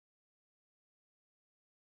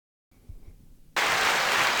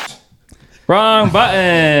Wrong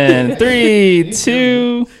button. 3,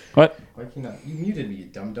 2. What? Why can't I? You muted me, you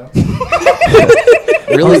dumb dumb.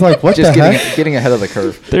 Really? I was like, what just the heck? getting ahead of the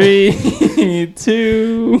curve. 3,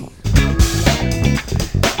 2.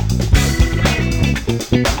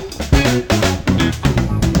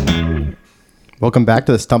 Welcome back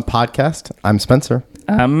to the Stump Podcast. I'm Spencer.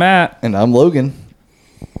 I'm Matt. And I'm Logan.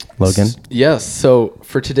 Logan. Yes. So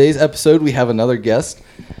for today's episode, we have another guest.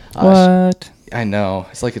 What? I know.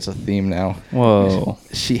 It's like it's a theme now. Whoa.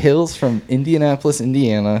 She hails from Indianapolis,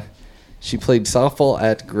 Indiana. She played softball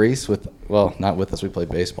at Grace with, well, not with us. We played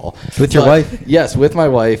baseball. With your wife? Yes, with my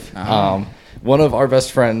wife. Uh-huh. One of our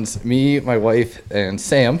best friends, me, my wife, and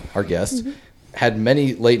Sam, our guest, had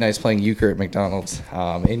many late nights playing euchre at McDonald's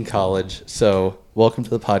in college. So welcome to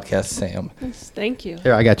the podcast, Sam. Yes, thank you.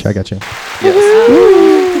 Here, I got you.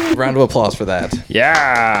 Yes. Round of applause for that.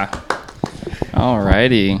 Yeah.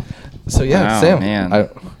 Alrighty. So yeah, Wow, Sam. man.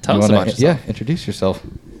 Tell you us wanna- about yourself. Yeah, introduce yourself.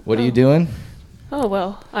 What are you doing? Oh,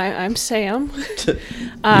 well, I'm Sam.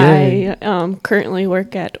 I currently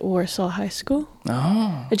work at Warsaw High School.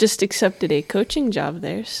 Oh. I just accepted a coaching job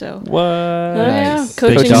there, so. What? Oh, yeah, Nice.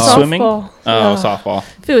 coaching Coaching softball. swimming? Oh, Yeah. softball.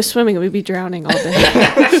 If it was swimming, we'd be drowning all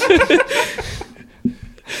day.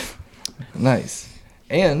 Nice.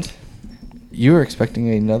 And you are expecting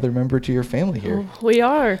another member to your family here. We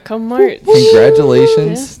are, come March.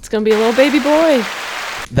 Congratulations. Yeah, it's going to be a little baby boy.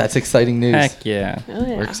 That's exciting news. Heck yeah. Oh,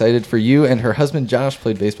 yeah. We're excited for you. And her husband, Josh,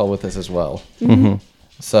 played baseball with us as well. Mm-hmm.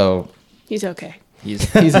 So He's okay. He's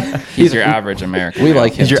he's your average American. we male.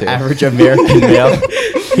 like him He's your too. average American male.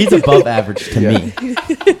 He's above average to me.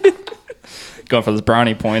 Going for those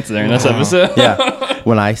brownie points there in this episode. Yeah.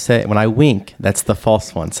 When I wink, that's the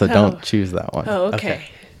false one. So Oh. don't choose that one. Oh, okay.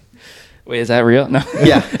 Wait, is that real? No.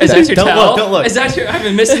 Yeah. Is that your Don't tell? look, don't look. Is that your? I've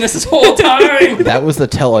been missing this whole time. That was the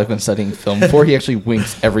tell I've been studying film before he actually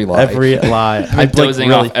winks every lie. Every lie. I'm blink dozing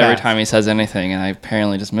really off every fast. time he says anything, and I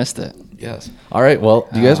apparently just missed it. Yes. All right. Well,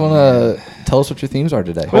 do you guys want to tell us what your themes are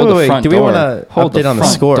today? Hold the wait, front do we door. wanna Hold update on the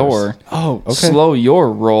front scores? door. Oh, okay. Slow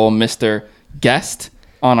your roll, Mr. Guest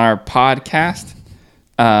on our podcast.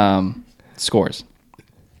 Scores.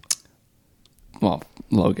 Well,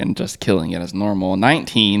 Logan just killing it as normal.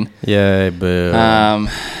 19. Yay, boo.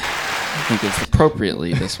 I think it's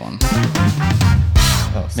appropriately this one.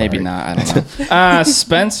 Oh, sorry. Maybe not. I don't know.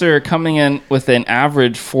 Spencer coming in with an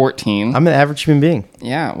average 14. I'm an average human being.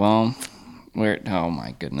 Yeah, well, oh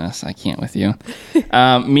my goodness, I can't with you.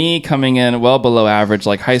 Me coming in well below average,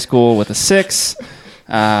 like high school, with a 6.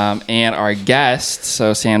 And our guest,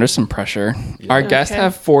 so Sam, there's some pressure. Yeah. Our guests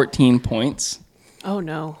have 14 points. Oh,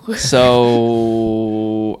 no.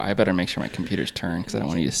 So I better make sure my computer's turned because I don't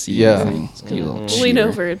want you to see anything. You little Lean cheater.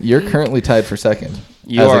 over. You're currently tied for second.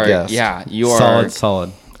 You as are, a guest. yeah, you are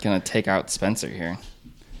Solid. gonna take out Spencer here.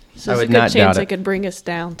 So I there's a would good not doubt chance I it. could bring us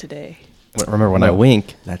down today. Remember, when I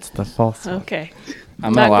wink, that's the false one. Okay.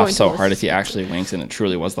 I'm Not gonna laugh going so to hard listen. if he actually winks and it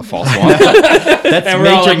truly was the false one. That's And we're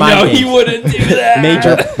all major like, mind no, games. he wouldn't do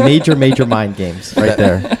that. Major mind games right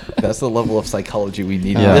there. That's the level of psychology we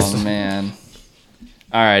need. Yeah. Oh man.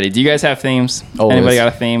 Alrighty, do you guys have themes? Always. Anybody got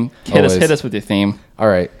a theme? Hit Always. us with your theme. All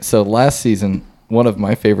right. So last season, one of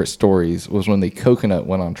my favorite stories was when the coconut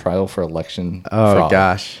went on trial for election Oh, fraud.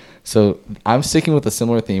 gosh. So I'm sticking with a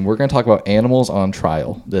similar theme. We're going to talk about animals on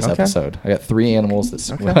trial this Okay. episode. I got 3 animals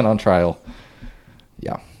that went on trial.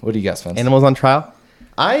 Yeah. What do you got, Spence? Animals on trial.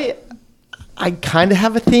 I kind of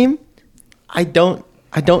have a theme. I don't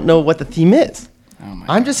know what the theme is. Oh my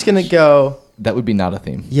I'm just gonna go. That would be not a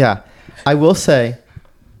theme. Yeah, I will say,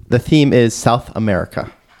 the theme is South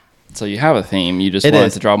America. So you have a theme. You just It wanted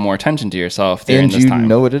is. to draw more attention to yourself during And this you time.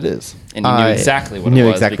 know what it is. And you knew I exactly what knew it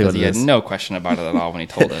was exactly because what he it had is. no question about it at all when he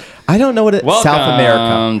told it. I don't know what it. Welcome South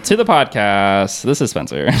America. to the podcast. This is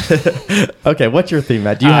Spencer. Okay, what's your theme,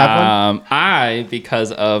 Matt? Do you have one? I,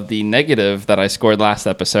 because of the negative that I scored last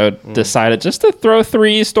episode, Mm. decided just to throw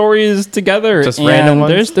 3 stories together. Just and random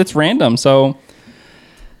ones? It's random. So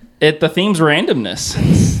the theme's randomness.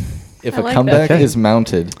 If I a like comeback that. Okay. is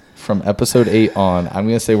mounted from episode 8 on, I'm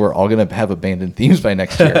going to say we're all going to have abandoned themes by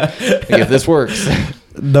next year. Like, if this works.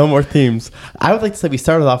 No more themes. I would like to say we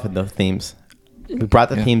started off with no themes. We brought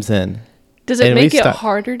the themes in. Does it And we make it start-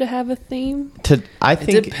 harder to have a theme? I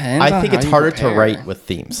think depends on it's how you harder prepare. to write with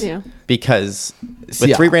themes. Yeah. Because See,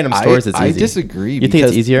 with 3 random stories, it's I easy. disagree. You think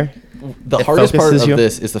because it's easier? The It hardest part focuses of you?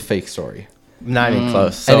 this is the fake story. Not even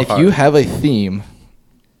close. So And if far. you have a theme,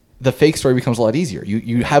 the fake story becomes a lot easier.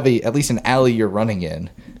 You have at least an alley you're running in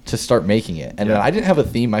to start making it. And when I didn't have a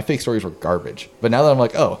theme, my fake stories were garbage. But now that I'm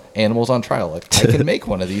like, oh, animals on trial, like I can make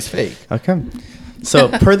one of these fake. Okay. So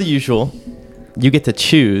per the usual, you get to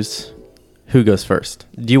choose Who goes first?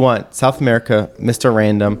 Do you want South America, Mr.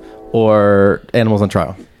 Random, or Animals on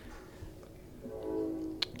Trial?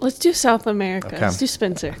 Let's do South America. Okay. Let's do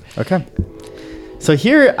Spencer. Okay. So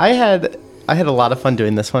here I had a lot of fun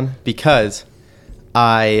doing this one because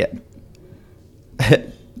I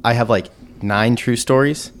have like 9 true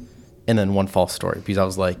stories and then 1 false story because I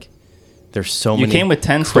was like, there's so many. You came with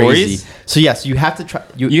 10 crazy. stories? So yes, you have to try.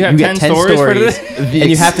 You have get 10 stories for this? and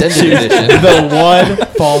you have to choose the one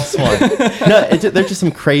false one. No, they're just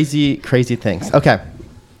some crazy things. Okay.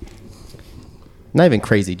 Not even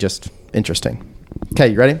crazy, just interesting. Okay,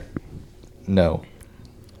 you ready? No.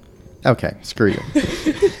 Okay, screw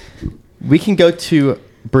you. We can go to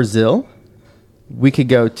Brazil. We could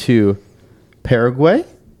go to Paraguay,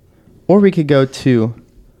 or we could go to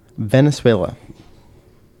Venezuela.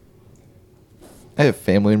 I have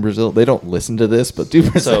family in Brazil. They don't listen to this, but do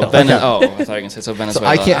Brazil. So, I thought you were going to say so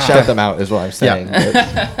Venezuela. So I can't shout them out, is what I'm saying.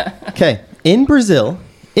 Yeah. Okay, in Brazil,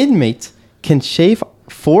 inmates can shave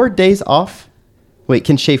 4 days off.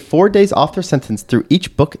 Can shave 4 days off their sentence through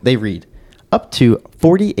each book they read, up to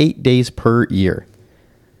 48 days per year.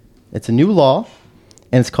 It's a new law,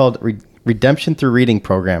 and it's called Redemption Through Reading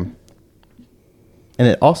Program. And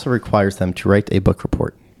it also requires them to write a book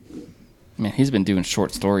report. Man, he's been doing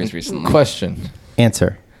short stories recently. Question.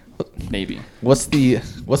 Answer. Maybe. Is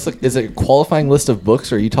it a qualifying list of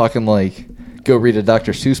books, or are you talking like go read a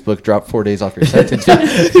Dr. Seuss book, drop 4 days off your sentence?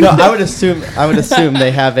 No, I would assume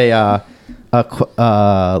they have a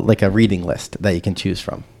reading list that you can choose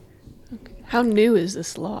from. How new is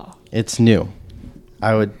this law? It's new.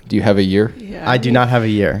 Do you have a year? Yeah. I do not have a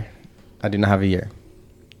year.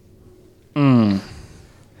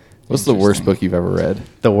 What's the worst book you've ever read?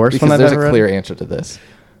 The worst Because one I've there's ever a read? clear answer to this.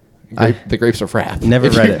 The Grapes of Wrath. Never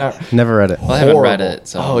If read you're it. not- Never read it. Well, I haven't read it.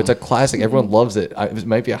 So. Oh, it's a classic. Everyone loves it. It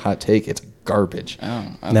might be a hot take. It's garbage.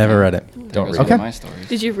 Oh, okay. Never read it. Don't read read it. my stories.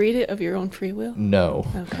 Did you read it of your own free will? No.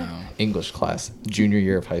 Okay. English class, junior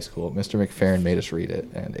year of high school. Mr. McFerrin made us read it,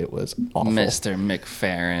 and it was awful. Mr.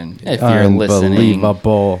 McFerrin, if you're listening,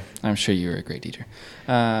 Unbelievable. I'm sure you were a great teacher.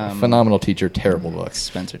 Phenomenal teacher, terrible books.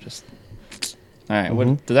 Spencer just. All right,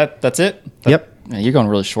 what? That's it. Yep. Man, you're going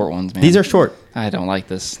really short ones, man. These are short. I don't like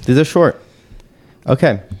this. These are short.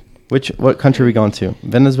 Okay. What country are we going to?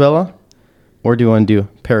 Venezuela? Or do you want to do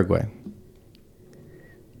Paraguay?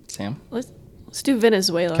 Sam. Let's do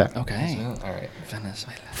Venezuela. Okay. Okay. All right.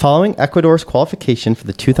 Venezuela. Following Ecuador's qualification for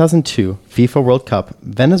the 2002 FIFA World Cup,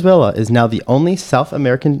 Venezuela is now the only South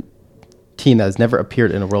American team that has never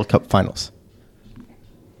appeared in a World Cup finals.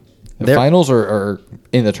 The finals or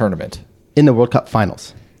in the tournament? In the World Cup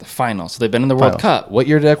finals. The finals. So they've been in the World Finals. Cup. What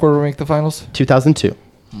year did Ecuador make the finals? 2002.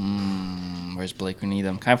 Where's Blake? We need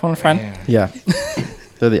them. Can I phone a friend? Yeah.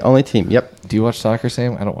 They're the only team. Yep. Do you watch soccer,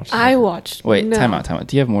 Sam? I don't watch soccer. I watched. Wait, no. time out.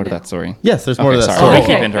 Do you have more to that story? Yes, there's more to that sorry. story. I keep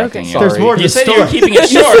Okay, interrupting okay. you. There's more to You the said story. you were keeping it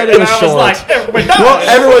short, said it and was I was short. like, we're done. Well,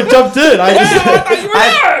 everyone jumped in. done.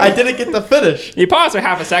 I didn't get to finish. You paused for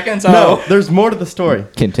half a second, so. No, there's more to the story.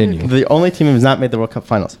 Continue. The only team who has not made the World Cup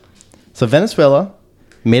finals. So Venezuela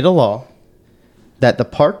made a law that the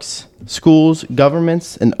parks, schools,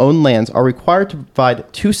 governments, and owned lands are required to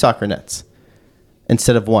provide 2 soccer nets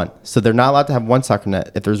instead of 1. So they're not allowed to have 1 soccer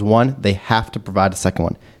net. If there's 1, they have to provide a second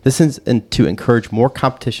one. This is to encourage more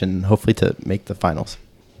competition and hopefully to make the finals.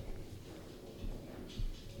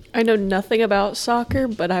 I know nothing about soccer,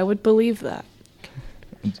 but I would believe that.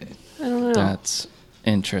 I don't know. That's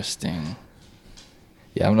interesting.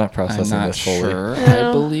 Yeah, I'm not I'm processing not this fully. sure. No.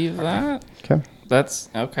 I believe that. Okay. That's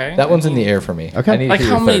okay. That one's in the air for me. Okay. I need to Like hear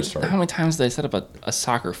how your many third story. how many times do they set up a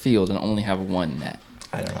soccer field and only have 1 net?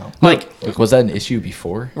 I don't know. Like Was that an issue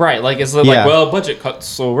before? right, like it's like Yeah. well budget cuts,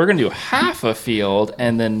 so we're gonna do half a field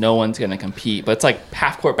and then no one's gonna compete. But it's like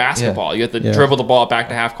half court basketball. You have to Yeah. dribble the ball back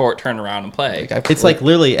to half court, turn around and play. It's like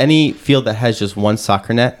literally any field that has just 1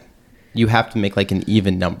 soccer net, you have to make like an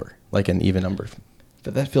even number. But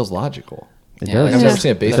that feels logical. it Yeah, does. Like, I've never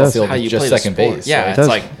seen a baseball does. field how with you just play the second sport. base. Yeah, so- it's does.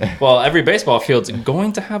 like well, every baseball field's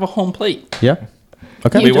going to have a home plate. Yeah.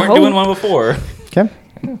 Okay. We You weren't don't. doing one before. Okay.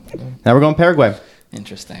 Now we're going Paraguay.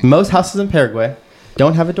 Interesting. Most houses in Paraguay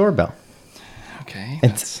don't have a doorbell. Okay.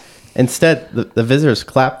 It's, instead, the visitors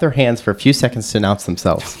clap their hands for a few seconds to announce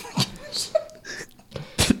themselves.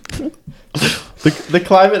 The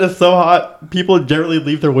climate is so hot, people generally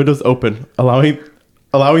leave their windows open, allowing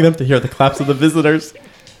them to hear the claps of the visitors.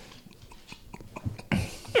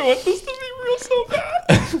 I want this to be real so bad.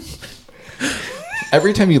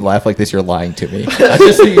 Every time you laugh like this, you're lying to me.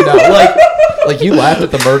 Just so you know, like you laughed at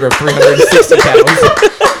the murder of 360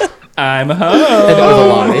 pounds, I'm home. and it was a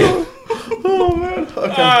lie. Oh, man.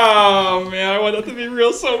 Okay. Oh man, I want that to be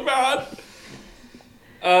real so bad.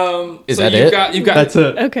 Is so that you've it? You've got. That's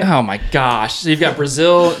it. Okay. Oh my gosh! So you've got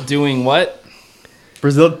Brazil doing what?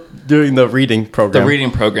 Brazil doing the reading program. The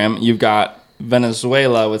reading program. You've got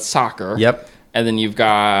Venezuela with soccer. Yep. And then you've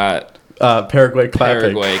got Paraguay clapping.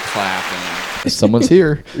 Paraguay clapping. Someone's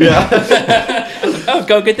here. Oh,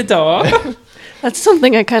 go get the dog. That's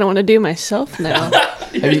something I kind of want to do myself now.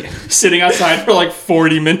 Sitting outside for like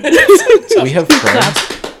 40 minutes. We have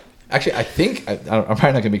friends. Actually, I think I'm probably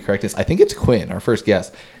not going to be correct. I think it's Quinn, our first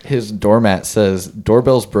guest. His doormat says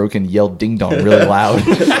 "doorbell's broken." Yell "ding dong" really loud.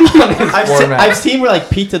 I've seen where like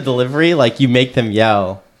pizza delivery, like you make them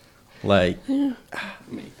yell, like.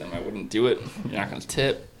 Make them. I wouldn't do it. You're not going to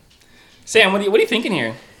tip. Sam, what are you thinking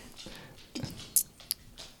here?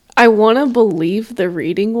 I want to believe the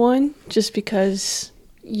reading one just because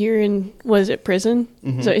you're in, was it prison?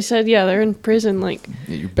 Mm-hmm. So you said, yeah, they're in prison. Like,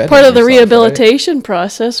 part of the rehabilitation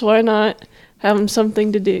process. Why not have them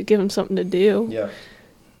something to do, give them something to do? Yeah.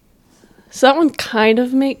 So that one kind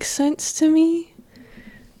of makes sense to me.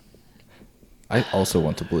 I also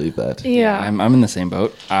want to believe that. Yeah. I'm in the same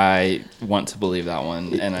boat. I want to believe that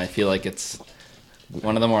one, and I feel like it's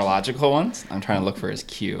one of the more logical ones. I'm trying to look for his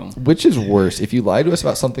cue. Which is worse, if you lie to us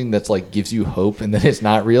about something that's like gives you hope and then it's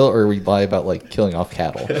not real, or we lie about like killing off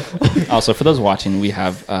cattle? Also, for those watching, we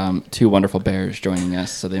have 2 wonderful bears joining us,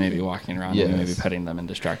 so they may be walking around. Yes. We may be petting them and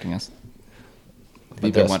distracting us. The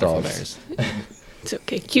But they're best wonderful dogs. bears. It's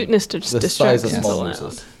okay. Cuteness to just The distract size of us small allowed.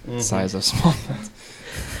 mooses. The size of small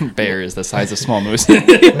bear is the size of small moose.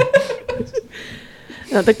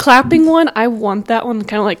 Now, the clapping one, I want that one,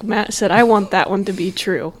 kind of like Matt said, I want that one to be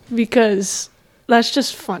true because that's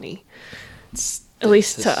just funny. At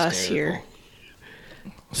least to us here.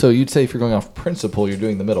 So you'd say if you're going off principle, you're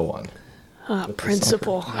doing the middle one.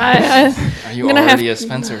 Principle. Are you I'm gonna already have- a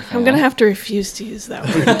Spencer fan? I'm going to have to refuse to use that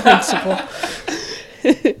word, principle.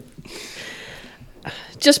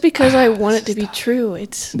 Just because I want it to be true.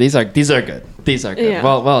 It's These are good. These are good. Yeah.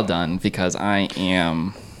 Well done, because I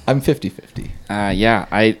am. I'm 50-50. Yeah,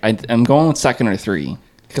 I'm going with second or 3.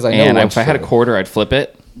 Because I know And one's if I had a true. quarter, I'd flip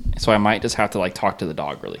it. So I might just have to like talk to the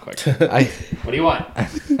dog really quick. I What do you want?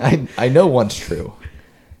 I know one's true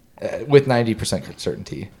with 90%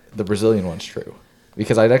 certainty. The Brazilian one's true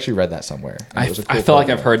because I'd actually read that somewhere. I It was a cool feel like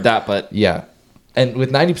program. I've heard that, but Yeah, and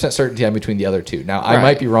with 90% certainty, I'm between the other 2. Now I Right.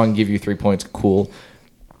 might be wrong. And give you 3 points. Cool.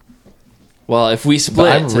 well, if we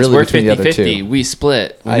split, I'm since really we're between the other 50-50, two. we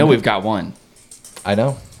split. We I know know. we've got one. I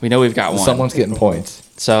know. We know we've got one. Someone's getting points.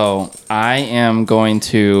 So I am going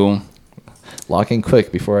to. Lock in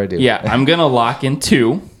quick before I do. Yeah, I'm gonna lock in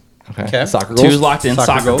 2. Okay. Soccer 2's goals. locked in.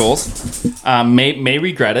 Soccer goals. May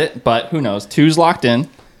regret it, but who knows? 2's locked in.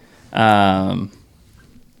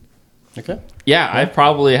 Okay. Yeah, I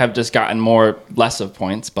probably have just gotten less of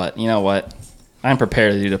points, but you know what? I'm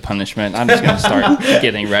prepared to do the punishment. I'm just gonna start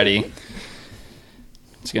getting ready.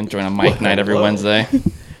 Just gonna join a mic night every Wednesday.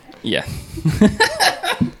 Yeah.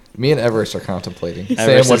 Me and Everest are contemplating. Sam,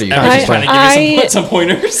 Everest what is- are you? Everest is trying to give you I- some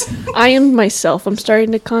pointers. I am myself. I'm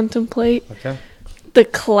starting to contemplate Okay. the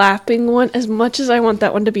clapping one. As much as I want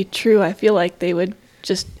that one to be true, I feel like they would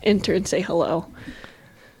just enter and say hello.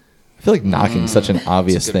 I feel like knocking is such an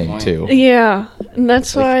obvious good thing point. too. Yeah, and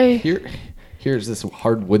that's why. Here's this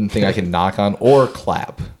hard wooden thing I can knock on or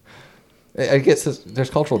clap. I guess there's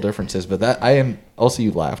cultural differences, but that I am also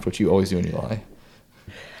you laughed, which you always do when you lie.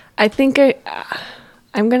 I think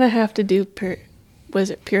I'm gonna have to do. Was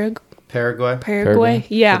it Paraguay? Paraguay.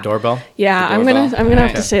 Yeah. The doorbell. Yeah, The I'm gonna doorbell. have to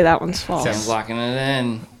Alright. say that one's false. Sam's locking it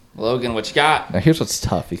in. Logan, what you got? Now here's what's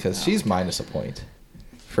tough because she's minus a point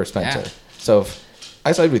for Spencer. Yeah. So if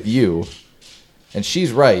I side with you and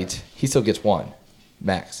she's right, he still gets 1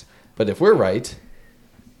 max. But if we're right,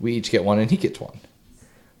 we each get 1 and he gets 1.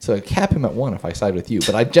 So cap him at 1 if I side with you.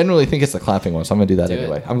 But I generally think it's the clapping one, so I'm gonna do that Do it.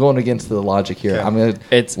 anyway. I'm going against the logic here. Okay. I'm gonna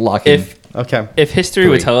It's lock in. Okay. If history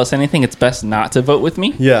would 3. tell us anything, it's best not to vote with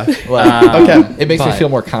me. Yeah. Okay. It makes me but- feel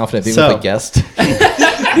more confident being So- with a guest.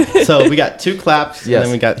 So we got 2 claps, Yes. and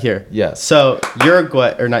then we got here. Yes. So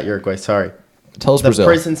Uruguay, or not Uruguay, sorry. Tell us The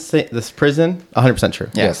Brazil. this prison, 100% true.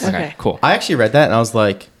 Yes. Yes. Okay. Okay. Cool. I actually read that, and I was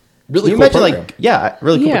like, Really can you cool imagine program. like, yeah,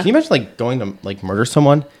 really cool. Yeah. But can you imagine like going to like murder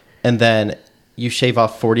someone, and then you shave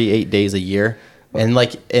off 48 days a year, and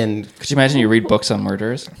like, and Could you imagine you read books on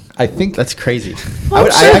murderers? I think that's crazy. Well,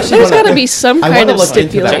 I'm sure there's got to be some I kind wanna of look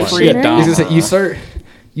into that one. Jeffrey stipulation. Dahmer. Right? I was gonna say,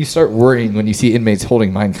 you start worrying when you see inmates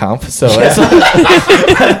holding Mein Kampf. So at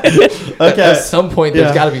Okay. some point, there's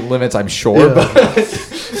Yeah. got to be limits, I'm sure. Yeah. But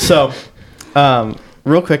So,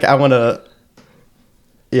 real quick, I want to,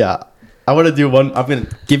 yeah. I want to do one. I'm going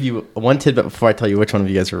to give you one tidbit before I tell you which one of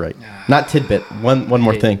you guys are right. Not tidbit. One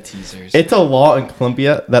more thing. Teasers. It's a law in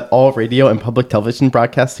Colombia that all radio and public television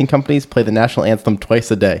broadcasting companies play the national anthem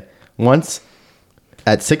twice a day. Once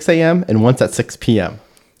at 6 a.m. and once at 6 p.m.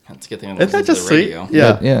 That's a good thing. Isn't that just sweet?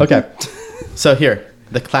 Yeah. Okay. So here,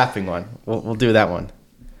 the clapping one. We'll do that one.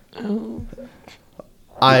 Oh.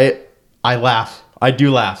 I laugh. I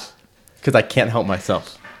do laugh because I can't help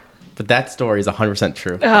myself. But that story is 100%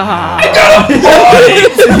 true.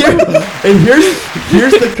 And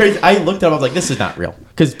here's the crazy. I looked up. I was like, "This is not real,"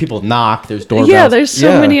 because people knock. There's doorbells. Yeah, there's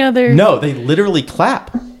so many other. No, they literally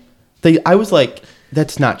clap. I was like,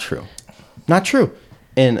 "That's not true, not true,"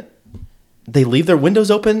 and they leave their windows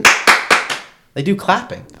open. They do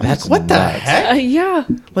clapping. That's like, what the nuts. heck? Yeah.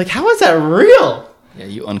 Like, how is that real? Yeah,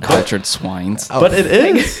 you uncultured swines. But it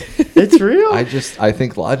is. It's real. I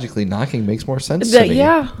think logically knocking makes more sense to me.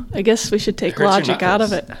 Yeah. I guess we should take Hurts your logic out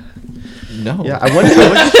of knuckles. it. No. Yeah, I wonder.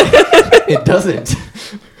 It doesn't.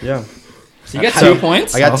 Yeah. So you got 2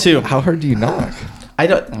 points. I got 2. How hard do you knock? I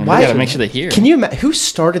don't. We Why? gotta make sure they hear. Can you imagine who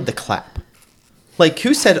started the clap? Like,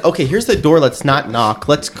 who said, "Okay, here's the door. Let's not knock.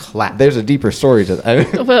 Let's clap." There's a deeper story to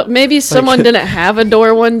that. Well, maybe someone didn't have a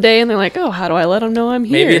door one day and they're like, oh, how do I let them know I'm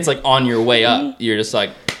here? Maybe it's like on your way up. You're just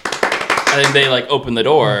like, and then they like open the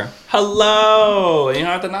door. Hello. And you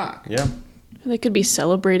don't have to knock. Yeah. They could be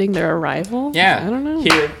celebrating their arrival. Yeah. I don't know.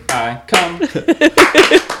 Here I come.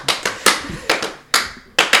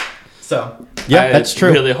 So. Yeah, I that's true.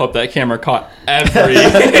 I really hope that camera caught every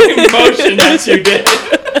motion that you did.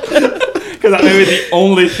 Because that may be the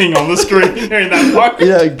only thing on the screen during that part.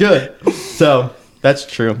 Yeah, good. So that's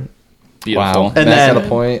true. Beautiful. Wow. And Matt then got a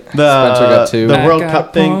point. The Spencer got 2. The Matt World got Cup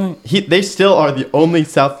a thing. point. They still are the only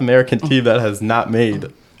South American team that has not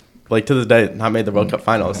made, like to this day, not made the World Cup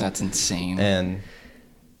finals. That's insane. And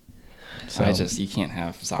so you can't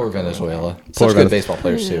have soccer. Poor Venezuela. Poor Such good Venezuela. baseball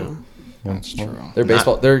players too. That's true.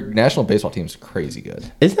 Their national baseball team's crazy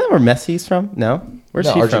good. Isn't that where Messi's from? No, where's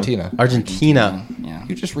No, he Argentina. from? Argentina. Yeah.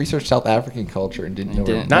 You just researched South African culture and didn't know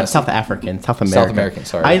where didn't. Not Messi- South African, South America. American,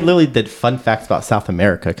 sorry. I literally did fun facts about South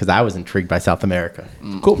America because I was intrigued by South America.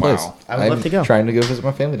 Cool place. Wow. I would love to go. Trying to go visit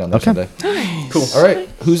my family down there Okay. someday. Cool. All right,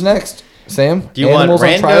 who's next? Sam? Do you want Animals on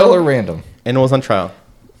rando? trial or random? Animals on trial.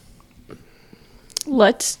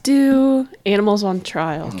 Let's do animals on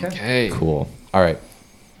trial. Okay. Cool. All right.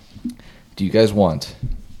 Do you guys want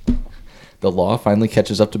the law finally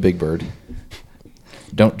catches up to Big Bird?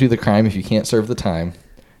 Don't do the crime if you can't serve the time,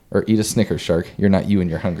 or eat a Snickers shark. You're not you and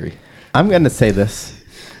you're hungry. I'm going to say this.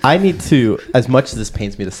 I need to, as much as this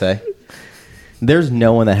pains me to say, there's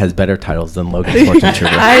no one that has better titles than Logan Sports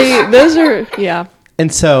Retriever. Those are, yeah.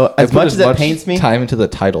 And so, as I put much as it pains me, time into the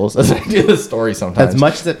titles as I do the story sometimes. as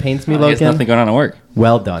much as it pains me, He has Logan, nothing going on at work.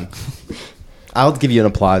 well done. I'll give you an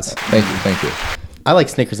applause. Thank you. I like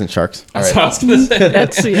Snickers and sharks. All That's right. what I was gonna say.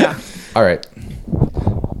 That's, yeah. All right.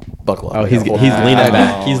 Buckle up. Oh, I he's gotta hold leaning on.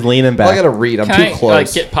 back. He's leaning Well, I back. gotta read. I'm Can too I close.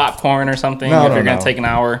 like get popcorn or something No, if no, you're gonna no. take an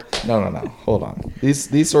hour? No. Hold on.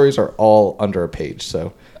 These stories are all under a page,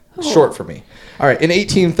 so short for me. All right. In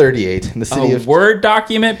 1838, in the city of Word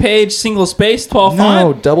document page, single space, 12 no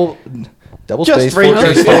font. double Just space, read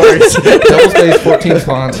 14 those font, double space, 14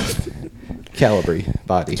 font, Calibri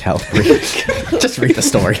body. Just read the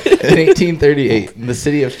story. In 1838, in the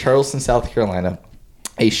city of Charleston, South Carolina,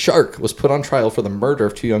 a shark was put on trial for the murder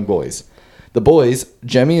of 2 young boys. The boys,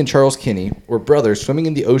 Jemmy and Charles Kinney, were brothers swimming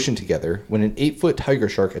in the ocean together when an 8-foot tiger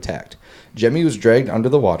shark attacked. Jemmy was dragged under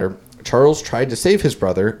the water. Charles tried to save his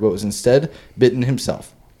brother, but was instead bitten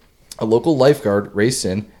himself. A local lifeguard raced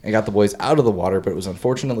in and got the boys out of the water, but it was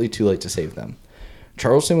unfortunately too late to save them.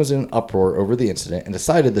 Charleston was in an uproar over the incident and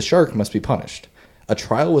decided the shark must be punished. A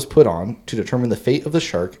trial was put on to determine the fate of the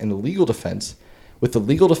shark and the legal defense, with the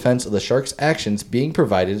legal defense of the shark's actions being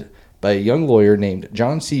provided by a young lawyer named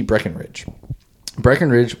John C. Breckinridge.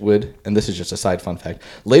 Breckinridge would, and this is just a side fun fact,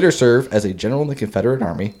 later serve as a general in the Confederate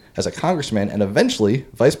Army, as a congressman, and eventually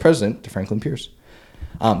vice president to Franklin Pierce.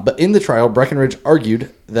 But in the trial, Breckinridge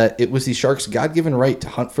argued that it was the sharks' God-given right to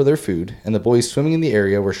hunt for their food, and the boys swimming in the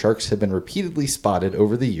area where sharks had been repeatedly spotted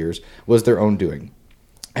over the years was their own doing.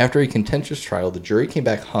 After a contentious trial, the jury came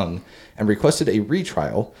back hung and requested a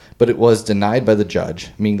retrial, but it was denied by the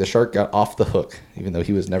judge, meaning the shark got off the hook, even though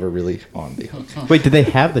he was never really on the hook. Wait, did they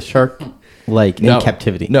have the shark in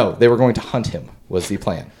captivity? No, they were going to hunt him, was the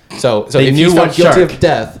plan. So They if knew he's found what guilty shark. of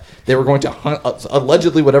death, they were going to hunt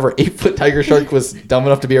allegedly whatever 8-foot tiger shark was dumb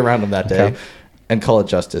enough to be around him that day. Okay. And call it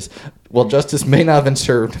justice. While justice may not have been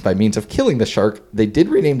served by means of killing the shark, they did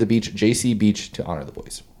rename the beach JC Beach to honor the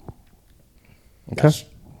boys. Okay.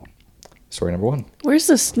 Story number 1. Where's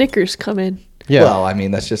the Snickers come in? Yeah. Well, I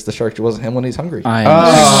mean, that's just the shark. It wasn't him when he's hungry. I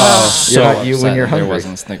am so You're not you when upset you're there hungry.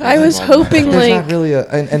 wasn't Snickers I was involved. hoping There's like not really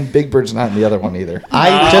and Big Bird's not in the other one either.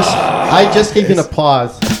 I just gave you an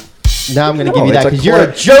applause. Now I'm gonna give you it's that a because you're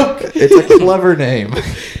a clever- joke. It's a clever name.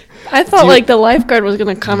 I thought like the lifeguard was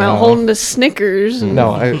gonna come out No. holding the Snickers. And,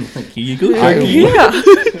 No, I Here you go. yeah.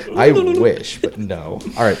 I wish, but no.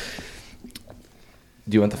 All right.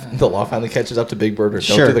 Do you want the law finally catches up to Big Bird, or don't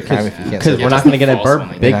Sure, do the crime if you can't? because say we're it? not gonna get a false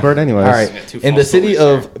one, Big Yeah. Bird anyways. All right. got two In the false city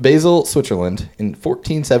stories of Basel, Switzerland, in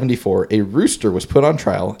 1474, a rooster was put on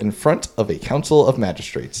trial in front of a council of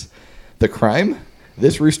magistrates. The crime?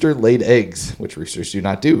 This rooster laid eggs, which roosters do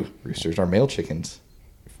not do. Roosters are male chickens.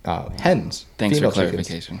 Hens. Thanks for female chickens,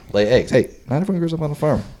 clarification. lay eggs. Hey, not everyone grows up on a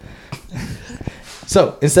farm.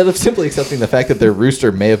 So instead of simply accepting the fact that their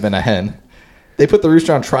rooster may have been a hen, they put the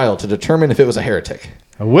rooster on trial to determine if it was a heretic.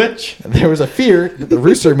 A witch. There was a fear that the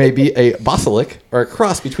rooster may be a basilic, or a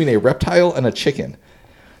cross between a reptile and a chicken.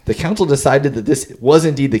 The council decided that this was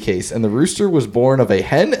indeed the case, and the rooster was born of a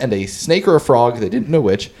hen and a snake or a frog, they didn't know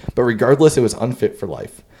which, but regardless, it was unfit for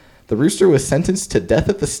life. The rooster was sentenced to death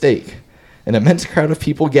at the stake. An immense crowd of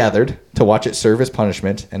people gathered to watch it serve as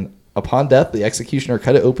punishment, and upon death, the executioner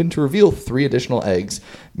cut it open to reveal 3 additional eggs,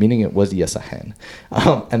 meaning it was, yes, a hen.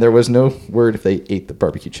 And there was no word if they ate the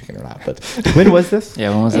barbecue chicken or not, but When was this? Yeah,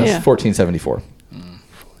 when was that's this? Yeah. 1474.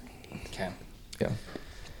 Okay. Yeah.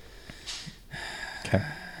 Okay.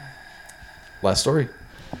 Last story.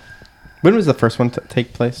 When was the first one took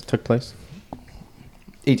place?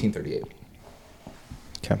 1838.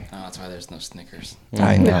 Okay. Oh, that's why there's no Snickers.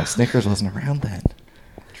 I know. Snickers wasn't around then.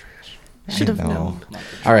 Should have I know. known. Not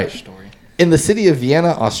the All right. trash story. In the city of Vienna,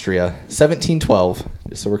 Austria, 1712.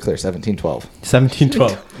 Just so we're clear, 1712.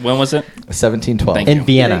 1712. When was it? 1712. Thank In you.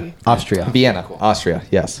 Vienna, Austria. Vienna, Austria,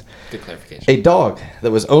 yes. Good clarification. A dog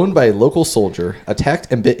that was owned by a local soldier attacked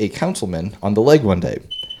and bit a councilman on the leg one day.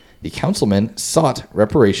 The councilman sought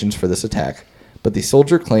reparations for this attack, but the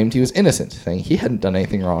soldier claimed he was innocent, saying he hadn't done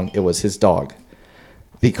anything wrong, it was his dog.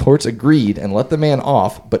 The courts agreed and let the man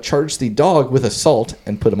off, but charged the dog with assault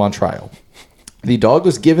and put him on trial. The dog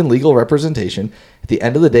was given legal representation. At the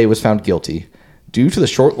end of the day, was found guilty. Due to the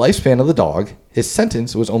short lifespan of the dog, his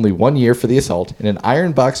sentence was only 1 year for the assault in an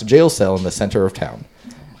iron box jail cell in the center of town.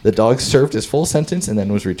 The dog served his full sentence and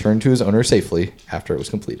then was returned to his owner safely after it was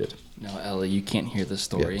completed. No, Ellie, you can't hear this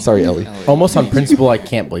story. Yeah, sorry, Ellie. Almost on principle, I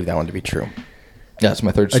can't believe that one to be true. Yeah, that's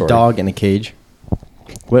my third story. A dog in a cage.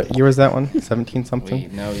 What year was that one? 17 something?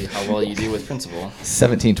 We know how well you do with principal.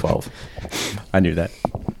 1712. I knew that.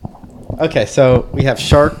 Okay, so we have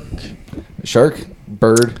shark. Shark,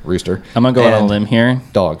 bird, rooster. I'm gonna go on a and limb here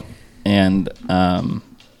Dog. and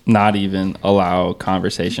not even allow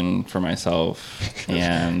conversation for myself,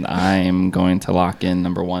 and I'm going to lock in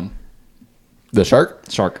number 1. The shark?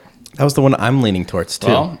 Shark. That was the one I'm leaning towards too.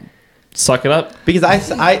 Well, suck it up. Because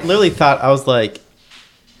I literally thought, I was like,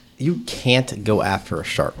 you can't go after a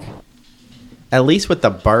shark. At least with the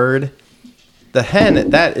bird. The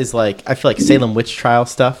hen, that is like, I feel like Salem witch trial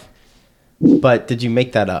stuff. But did you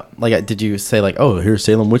make that up? Like, did you say like, oh, here's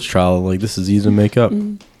Salem witch trial. Like, this is easy to make up.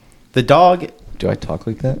 The dog, Do I talk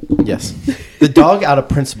like that? yes. The dog out of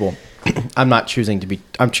principle. I'm choosing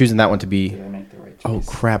that one to be, oh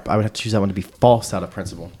crap, I would have to choose that one to be false out of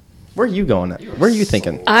principle. Where are you going at? Where are you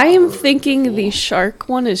thinking? I am thinking the shark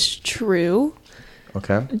one is true,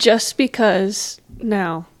 Okay. just because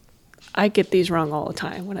now I get these wrong all the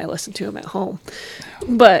time when I listen to them at home.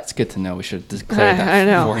 But It's good to know. We should declare that. I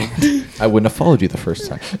know. beforehand. I wouldn't have followed you the first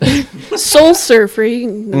time. Soul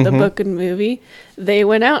Surfing, the book and movie, they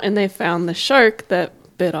went out and they found the shark that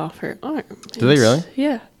bit off her arm. Did they really?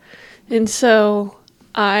 Yeah. And so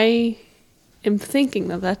I am thinking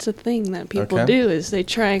that that's a thing that people Okay. do is they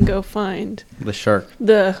try and go find The shark.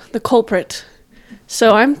 the culprit.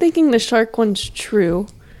 So I'm thinking the shark one's true.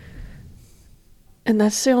 And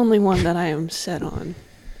that's the only one that I am set on,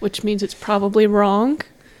 which means it's probably wrong.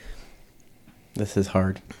 This is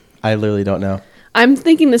hard. I literally don't know. I'm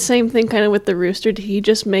thinking the same thing kind of with the rooster. Did he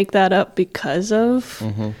just make that up because of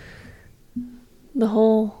the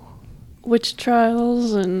whole witch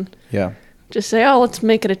trials and Yeah. just say, oh, let's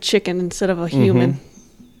make it a chicken instead of a human?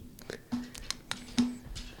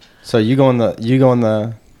 So you go on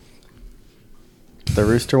the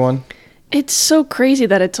rooster one? It's so crazy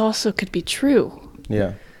that it's also could be true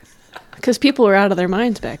Yeah. because people were out of their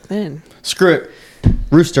minds back then. Screw it.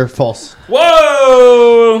 Rooster, false.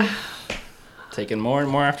 Whoa! Taking more and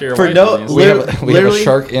more after your For wife. no- Elise. We have a Literally-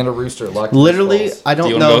 shark and a rooster locked in Literally, false. I Do don't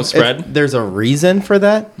you wanna know go if spread? there's a reason for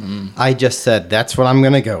that. I just said that's what I'm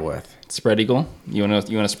gonna go with. Spread eagle. You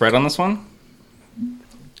wanna spread on this one?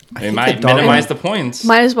 It might minimize the points.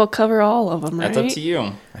 Might as well cover all of them, right? That's up to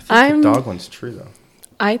you. I think the dog one's true, though.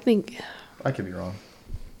 I think... I could be wrong.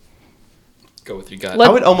 Go with your gut. I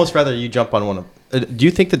would almost rather you jump on one of... do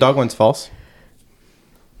you think the dog one's false?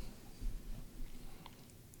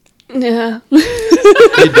 Yeah.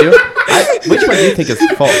 You do? Which one do you think is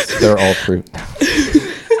false? They're all true.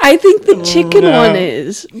 I think the chicken one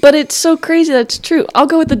is, but it's so crazy that it's true. I'll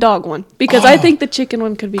go with the dog one because I think the chicken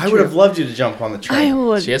one could be true. I would have loved you to jump on the train. I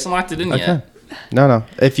would. She hasn't locked it in yet. No.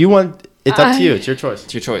 If you want, it's up to you. It's your choice.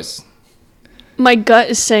 It's your choice. My gut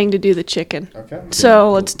is saying to do the chicken. Okay.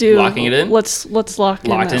 So let's do locking it in. Let's lock Locked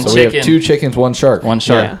in. in. So we have 2 chickens, 1 shark. One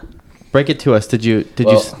shark. Yeah. Break it to us. Did you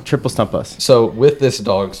triple stump us? So with this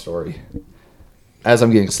dog story, as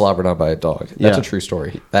I'm getting slobbered on by a dog, that's a true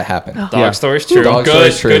story. That happened. Oh. Dog story's true. Dog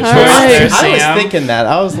Good. story's true. Good choice All right. there, I Sam. was thinking that.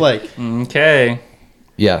 I was like, Okay.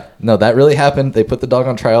 Yeah, no, that really happened. They put the dog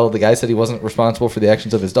on trial. The guy said he wasn't responsible for the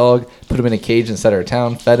actions of his dog. Put him in a cage in the center of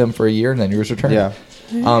town. Fed him for a year, and then he was returned. yeah.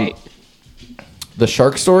 Right. The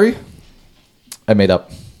shark story, I made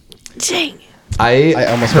up. Dang. I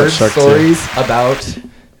almost heard wrote shark stories about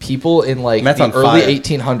people in like Matt's the on early fire.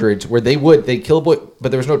 1800s where they'd kill a boy,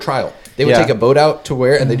 but there was no trial. They would Yeah. take a boat out to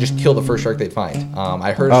where, and they just kill the first shark they'd find.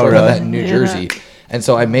 I heard a Oh, story about really? that in New Yeah. Jersey. And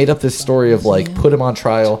so I made up this story of like, put him on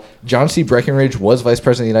trial. John C. Breckinridge was vice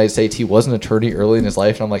president of the United States. He was an attorney early in his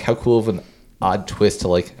life. And I'm like, how cool of an odd twist to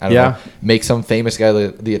like, I don't know, make some famous guy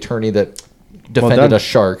the attorney that defended done. a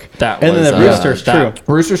shark. That And was, then the rooster's true.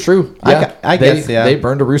 Rooster's true. I Yeah. gu- I guess, yeah. They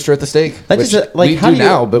burned a rooster at the stake. That Which just, like, we how do do you-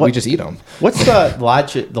 now, but we what- just eat them. What's the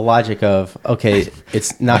logic of, okay,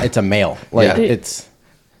 it's a male. Like, Yeah. it's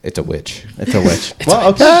It's a witch. a witch. Well,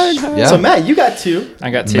 okay. Yeah. So, Matt, you got 2. I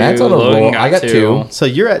got 2. Matt's on a Logan roll. I got 2. So,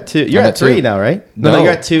 you're at 2. You're I'm at at 3 2. now, right? No,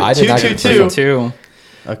 you're at 2. I did not get the first one. 2.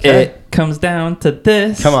 Okay. It comes down to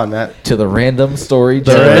this. Come on, Matt. To the random story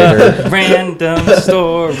generator. Random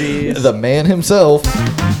stories. The man himself.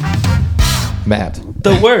 Matt.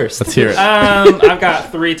 The worst. Let's hear it. I've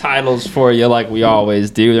got 3 titles for you, like we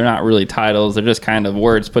always do. They're not really titles; they're just kind of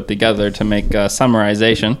words put together to make a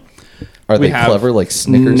summarization. Are We they have- clever like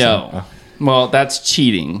Snickers? No. Oh, Well, that's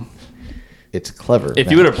cheating. it's clever. If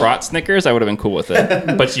Matt. you would have brought Snickers, I would have been cool with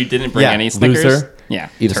it. But you didn't bring Yeah, any Snickers. loser. Yeah.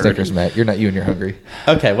 Eat a turd. Snickers, Matt. You're not you and you're hungry.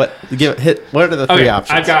 Okay, what are the 3 Okay,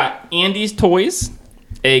 options? I've got Andy's Toys,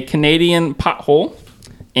 a Canadian Pothole,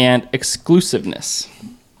 and Exclusiveness.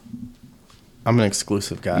 I'm an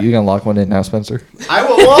exclusive guy. You gonna lock one in now, Spencer? I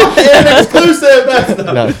will walk in exclusive. That's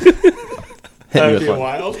the... No. Hit me with one.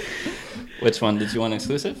 wild. Which one did you want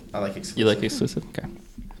exclusive? I like exclusive. You like exclusive? Okay.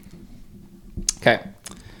 Okay.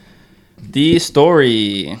 The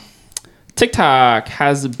story. TikTok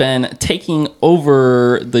has been taking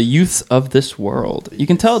over the youths of this world. You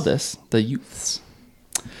can tell this, the youths.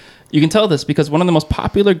 You can tell this because one of the most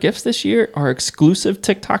popular gifts this year are exclusive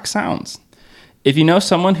TikTok sounds. If you know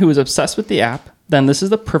someone who is obsessed with the app, then this is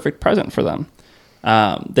the perfect present for them.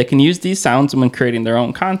 They can use these sounds when creating their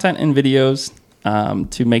own content and videos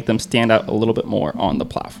to make them stand out a little bit more on the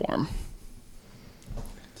platform.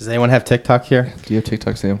 Does anyone have TikTok here? Do you have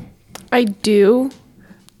TikTok, Sam? I do.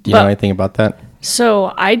 Do you know anything about that?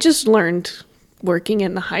 So I just learned working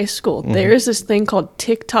in the high school, there's this thing called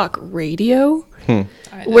TikTok radio.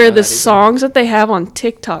 Where the songs that they have on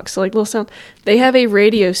TikTok, so like little sound, they have a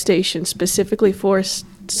radio station specifically for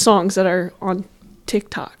songs that are on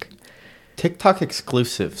TikTok. TikTok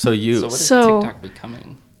exclusive. So So what is So- TikTok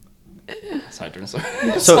becoming? Sorry,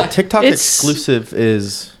 so TikTok It's- exclusive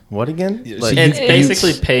is what again? Like, it's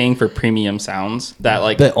basically paying for premium sounds that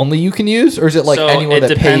like That only you can use, or is it like so anyone it that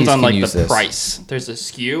depends pays on can like use the this? price. There's a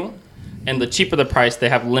SKU, and the cheaper the price, they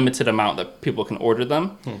have limited amount that people can order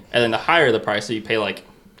them, and then the higher the price, so you pay like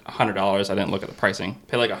 $100. I didn't look at the pricing.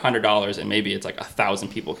 Pay like $100, and maybe it's like 1,000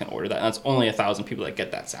 people can order that, and that's only 1,000 people that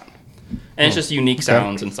get that sound, and it's just unique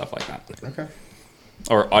sounds and stuff like that. okay.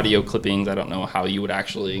 Or audio clippings. I don't know how you would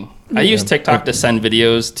actually. I use TikTok to send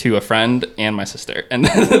videos to a friend and my sister, and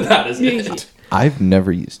that is it. I've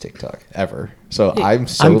never used TikTok ever, so I'm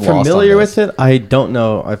so I'm lost on familiar this. with it. I don't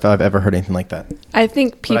know if I've ever heard anything like that. I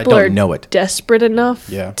think But I people don't are know it. desperate enough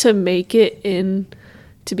Yeah. to make it in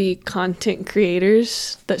to be content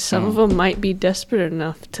creators that some of them might be desperate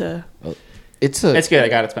enough to. It's It's good. I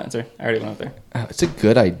got it, Spencer. I already went up there. it's a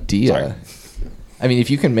good idea. Sorry. I mean,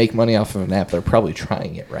 if you can make money off of an app, they're probably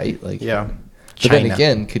trying it, right? Like, Yeah. But then China.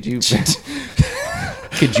 again, could you?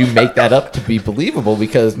 could you make that up to be believable?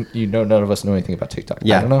 Because none of us know anything about TikTok.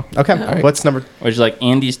 Yeah. I don't know. Okay. Right. What's number? Would you like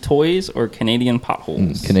Andy's Toys or Canadian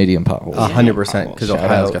Potholes? Canadian Potholes. 100%, because Shout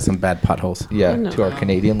Ohio's out. got some bad potholes. Yeah, No. to our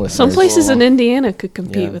Canadian listeners. Some places in Indiana could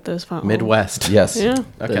compete Yeah. with those potholes. Midwest. Yes. Yeah.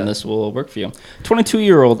 Okay. Then this will work for you.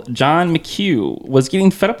 22-year-old John McHugh was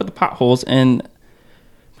getting fed up with the potholes in,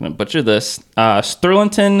 I'm going to butcher this,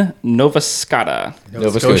 Sterlington, Nova Scotia.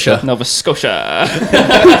 Nova Scotia. Nova Scotia.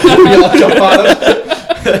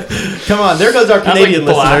 Come on, there goes our Canadian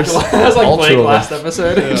listeners. That was like All Blake two of last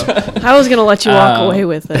episode. I was going to let you walk away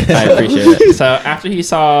with it. I appreciate it. So after he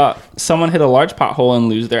saw someone hit a large pothole and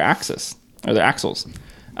lose their axles.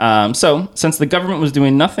 So since the government was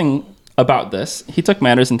doing nothing about this, he took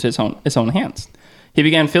matters into his own hands. He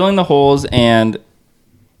began filling the holes, and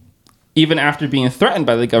even after being threatened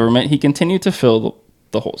by the government, he continued to fill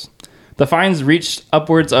the holes. The fines reached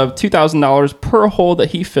upwards of $2,000 per hole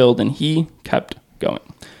that he filled, and he kept going.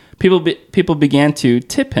 People began to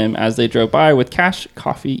tip him as they drove by with cash,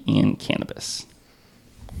 coffee, and cannabis.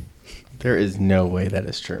 There is no way that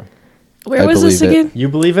is true. Where I was this believe it. again? You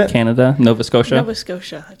believe it? Canada, Nova Scotia. Nova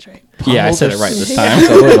Scotia. That's right. Yeah, I said it right this time.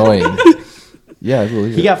 So annoying. Yeah, I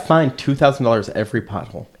believe He it. got fined $2,000 every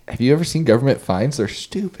pothole. Have you ever seen government fines? They're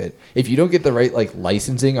stupid. If you don't get the right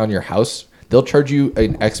licensing on your house, they'll charge you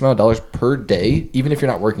an X amount of dollars per day, even if you're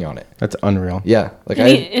not working on it. That's unreal. Yeah,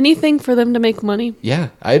 Anything for them to make money?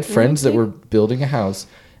 I had friends that were building a house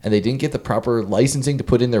and they didn't get the proper licensing to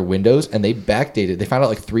put in their windows, and they backdated. They found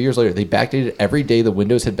out 3 years later. They backdated every day the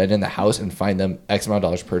windows had been in the house and fined them X amount of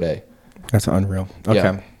dollars per day. That's unreal. Okay.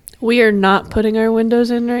 Yeah. We are not putting our windows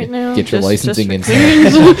in right now. Get your licensing for in.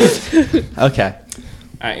 clearance. Okay.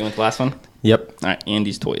 All right, you want the last one? Yep. All right,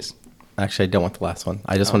 Andy's Toys. Actually, I don't want the last one.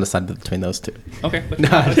 I just want to decide between those two. Okay.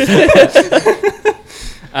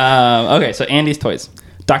 Okay, so Andy's Toys.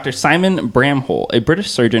 Dr. Simon Bramhole, a British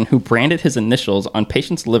surgeon who branded his initials on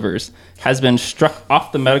patients' livers, has been struck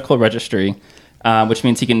off the medical registry, which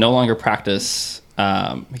means he can no longer practice, he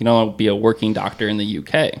can no longer be a working doctor in the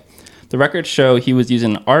UK. The records show he was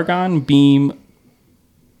using an argon beam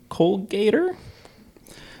colgator,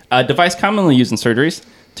 a device commonly used in surgeries,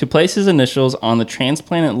 to place his initials on the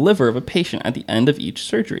transplanted liver of a patient at the end of each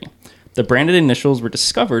surgery. The branded initials were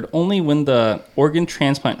discovered only when the organ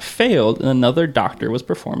transplant failed and another doctor was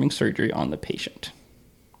performing surgery on the patient.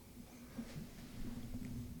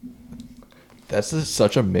 That's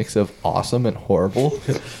such a mix of awesome and horrible.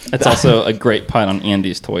 That's also a great pun on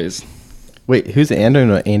Andy's Toys. Wait, who's Andy? I don't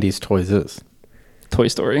know what Andy's Toys is. Toy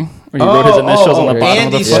Story, where he wrote his initials on the bottom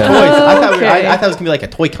Andy's of the Toys. foot. I thought Okay. I thought it was gonna be like a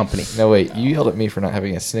toy company. No, wait. You yelled at me for not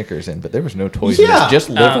having a Snickers in, but there was no toys. Yeah. It was just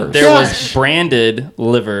livers. There was branded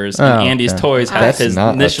livers, and Oh, Andy's okay. Toys had That's his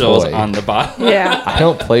not a initials toy. on the bottom. Yeah. I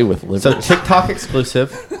don't play with livers. So TikTok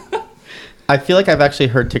exclusive. I feel like I've actually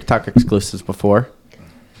heard TikTok exclusives before.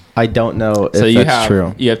 I don't know if So you that's have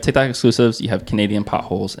true. you have TikTok exclusives, you have Canadian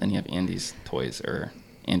Potholes, and you have Andy's Toys or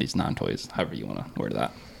Andy's non-toys, however you want to word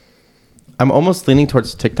that. I'm almost leaning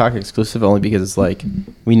towards TikTok exclusive only because it's like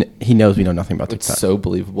he knows we know nothing about It's TikTok. so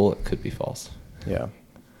believable it could be false. Yeah.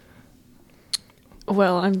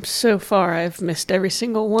 Well, I've missed every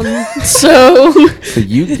single one. So So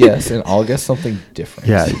you guess, and I'll guess something different.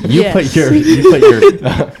 Yeah. You Yes. put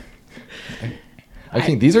your I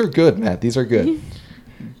think these are good, Matt. These are good.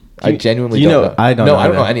 I genuinely do you don't know- know. I don't No, know I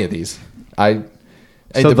don't know either. any of these.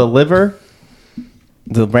 So the liver,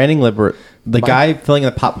 the branding liver, the My- guy filling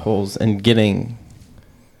in the potholes and getting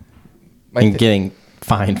getting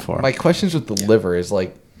fined for. my questions with the liver is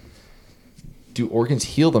do organs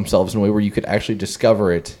heal themselves in a way where you could actually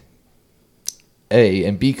discover it? A,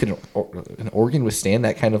 and B, could an organ withstand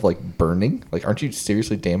that kind of burning? Aren't you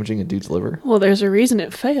seriously damaging a dude's liver? well, there's a reason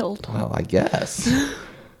it failed. Well, I guess.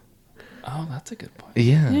 Oh, that's a good point.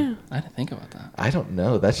 Yeah. Yeah. I didn't think about that. I don't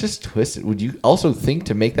know. That's just twisted. Would you also think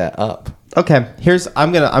to make that up? Okay,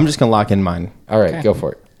 I'm just gonna lock in mine All right, Okay. go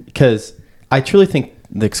for it. because I truly think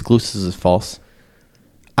the exclusives is false.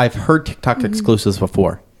 I've heard TikTok exclusives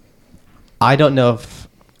before. I don't know if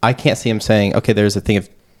I can't see him saying, okay, there's a thing of.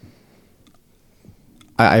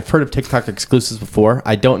 I've heard of TikTok exclusives before.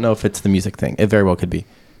 I don't know if it's the music thing. It very well could be.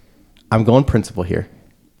 I'm going principle here,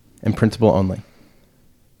 and principle only.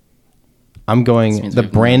 I'm This going means the we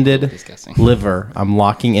have no branded clue guessing. liver. I'm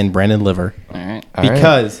locking in branded liver All right. All right.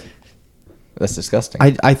 because That's disgusting.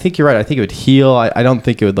 I think you're right. I think it would heal. I don't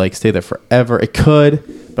think it would stay there forever. It could,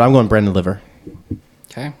 but I'm going branded liver.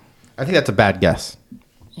 Okay. I think that's a bad guess,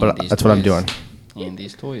 but Andy's that's what I'm Toys. doing.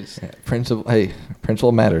 Andy's Toys.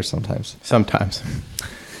 Principle matters sometimes. Sometimes.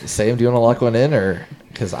 Say I'm doing a lock one in, or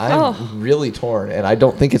because I'm really torn, and I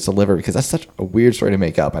don't think it's the liver because that's such a weird story to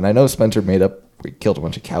make up. And I know Spencer made up we killed a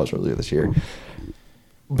bunch of cows earlier this year.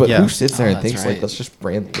 But Yeah. who sits there and that's thinks right. like, let's just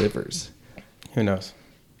brand livers? Who knows?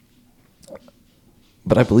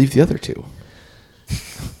 But I believe the other two.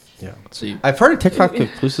 Yeah. So you, I've heard of TikTok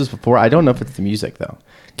exclusives before. I don't know if it's the music though.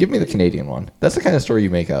 Give me the Canadian one. That's the kind of story you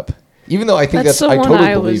make up. Even though I think That's the I one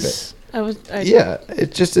totally believe it. Yeah.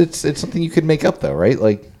 It's something you could make up though, right?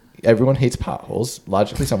 Like everyone hates potholes.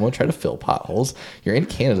 Logically, someone would try to fill potholes. You're in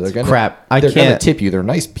Canada. They're gonna Crap. They're gonna can't- tip you. They're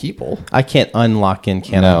nice people. I can't unlock in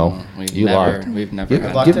Canada. No, we've you never, are. we've never Give-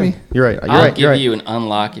 had. Locked give in. me- You're right. You're I'll right. give You're right. you an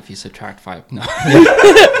unlock if you subtract 5. No.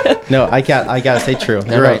 No, I gotta stay true.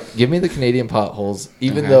 No, You're right. Give me the Canadian potholes.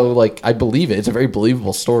 Even Okay. though, like, I believe it. It's a very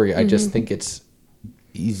believable story. I just think it's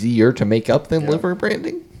easier to make up than liver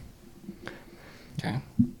branding. Okay.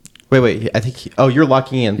 Wait. I think. You're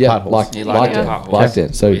locking in Yeah, potholes. locked You locked in in. potholes. Locked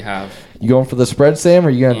in. So we have you going for the spread, Sam, or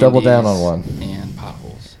you gonna double down on Andes one? and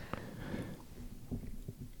potholes.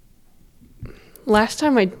 Last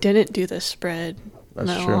time I didn't do the spread. That's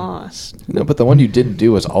and I true. lost. No, but the one you didn't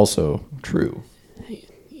do was also true.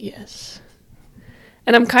 Yes.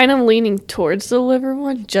 And I'm kind of leaning towards the liver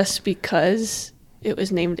one just because it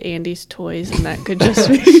was named Andy's Toys, and that could just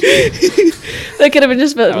be. That could have been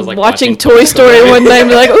just about was like watching watching Toy Toy Story Story. one night and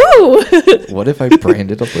be like, ooh. What if I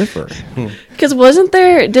branded a liver? Because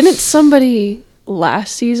didn't somebody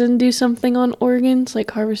last season do something on organs, like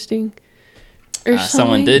harvesting? Or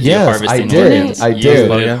Someone something? did Yes, do harvesting I did. organs. I You did.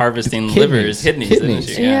 included harvesting livers, kidneys, didn't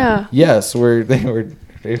you? Yeah. Yes, where people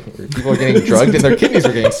were getting drugged and their kidneys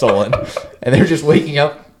were getting stolen, and they're just waking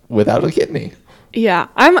up without a kidney. Yeah,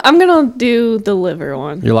 I'm gonna do the liver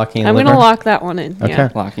one. You're locking in I'm liver? gonna lock that one in. Okay. Yeah.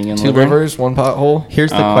 Locking in 2 liver. livers, 1 pothole. Here's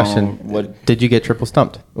the question: what- Did you get triple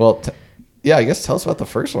stumped? Well, yeah, I guess tell us about the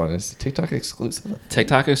first one. It's TikTok exclusive.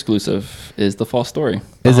 TikTok exclusive is the false story.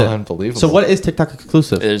 Is it Unbelievable? So what is TikTok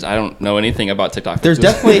exclusive? I don't know anything about TikTok. There's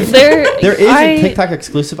exclusive. definitely there is I- a TikTok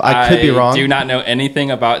exclusive. I could be wrong. I do not know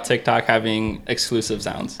anything about TikTok having exclusive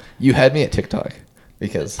sounds. You had me at TikTok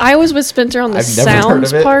because I was with Spencer on the I've never heard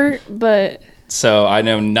sounds of it. part, but So I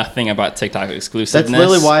know nothing about TikTok exclusiveness. That's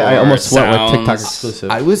literally why I or almost went with TikTok sounds. exclusive.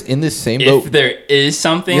 I was in this same boat. If there is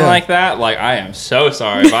something Yeah. like that, like I am so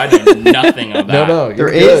sorry, but I know nothing of that. No,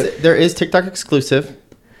 there is TikTok exclusive.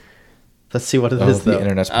 Let's see what it is the though.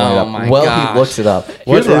 internet's pulling Oh it up. my Well, gosh. he looks it up. What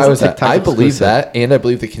Here's where is I was at. TikTok I believe exclusive? that, and I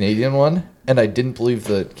believe the Canadian one, and I didn't believe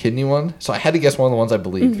the kidney one. So I had to guess one of the ones I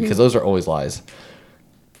believed because those are always lies.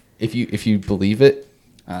 If you believe it,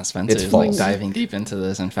 Spencer It's is like false. diving deep into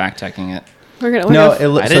this and fact checking it. we're gonna. No, We're it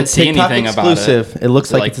looks I didn't see TikTok anything about it. exclusive. It looks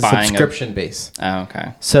Is it like like it's a buying a- subscription base. Oh,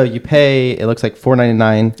 okay. So you pay. It looks like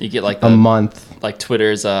 $4.99 You get like a the month. like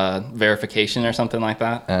Twitter's verification or something like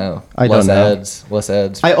that. oh, I less don't know. less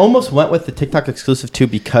ads. I almost went with the TikTok exclusive too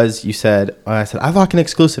because you said I lock an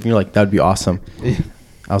exclusive and you're like that would be awesome.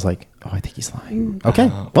 I was like, I think he's lying. Okay,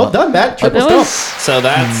 well done, Matt. Triple That stump. was- So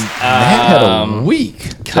that's Matt had a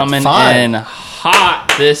week. coming five. in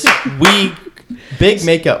hot this week. Big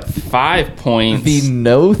makeup. 5 points. The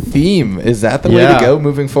no theme, is that the way Yeah. to go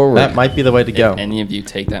moving forward? That might be the way to go. If any of you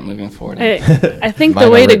take that moving forward. I think Mine the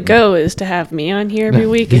are way to written. go is to have me on here every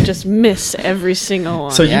week and just miss every single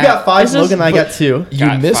one. So you Yeah. got 5, This is- Logan. I got 2. you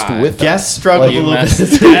Got missed 5. with Guest us. struggled Like, a You little messed- bit.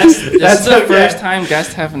 this That's is the okay. first time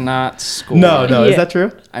guests have not scored. No, is Yeah. that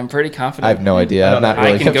true? I'm pretty confident. I have no idea. I I'm not don't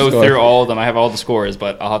really I can kept go score. through all of them. I have all the scores,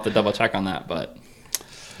 but I'll have to double check on that. But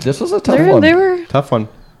This was a tough they one. were Tough one.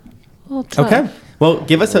 a little tough. Okay. Well,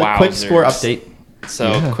 give us a quick score Wowzers. update.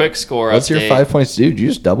 so Yeah. quick score What's update. your 5 points to do? Did you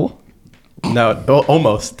just double? No,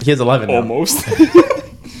 almost. He has 11 now. Almost.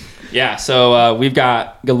 Yeah. So we've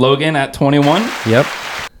got Logan at 21, Yep.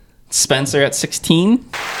 Spencer at 16,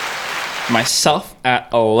 myself at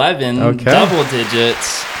 11, Okay. double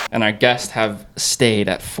digits, and our guests have stayed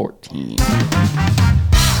at 14.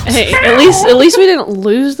 Hey, at least we didn't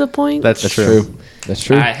lose the point. That's That's true. true. That's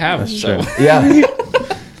true. I have. So. true. Yeah.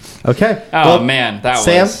 Okay. Oh Well, man, that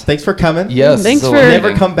Sam, was. thanks for coming. Yes. Thanks so for-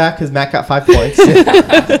 Never come back because Matt got 5 points.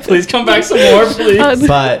 Please come back some more, please.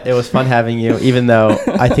 But it was fun having you, even though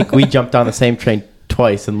I think we jumped on the same train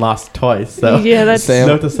twice and lost twice. So Yeah, that's. Sam,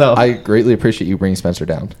 Note to self. I greatly appreciate you bringing Spencer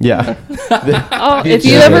down. yeah. Oh, the if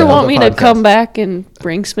you agenda ever of want the me to podcast. come back and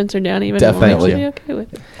bring Spencer down even more, Definitely. I'll be okay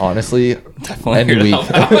with it. Honestly, Definitely any here to week.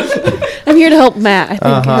 help out. I'm here to help Matt. I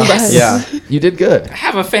think. Uh-huh. Yeah. You did good. I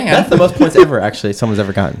have a fan. That's the most points ever, actually, someone's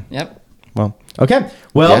ever gotten. Yep. Well, okay.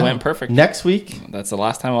 Well, It went perfect. next week. That's the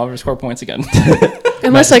last time I'll ever score points again.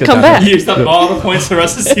 Unless I Matt, come good job. back. Used up all the points the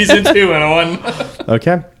rest of season 2 and I won.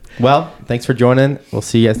 Okay. Well, thanks for joining. We'll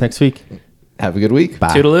see you guys next week. Have a good week. Bye.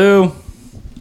 Toodaloo.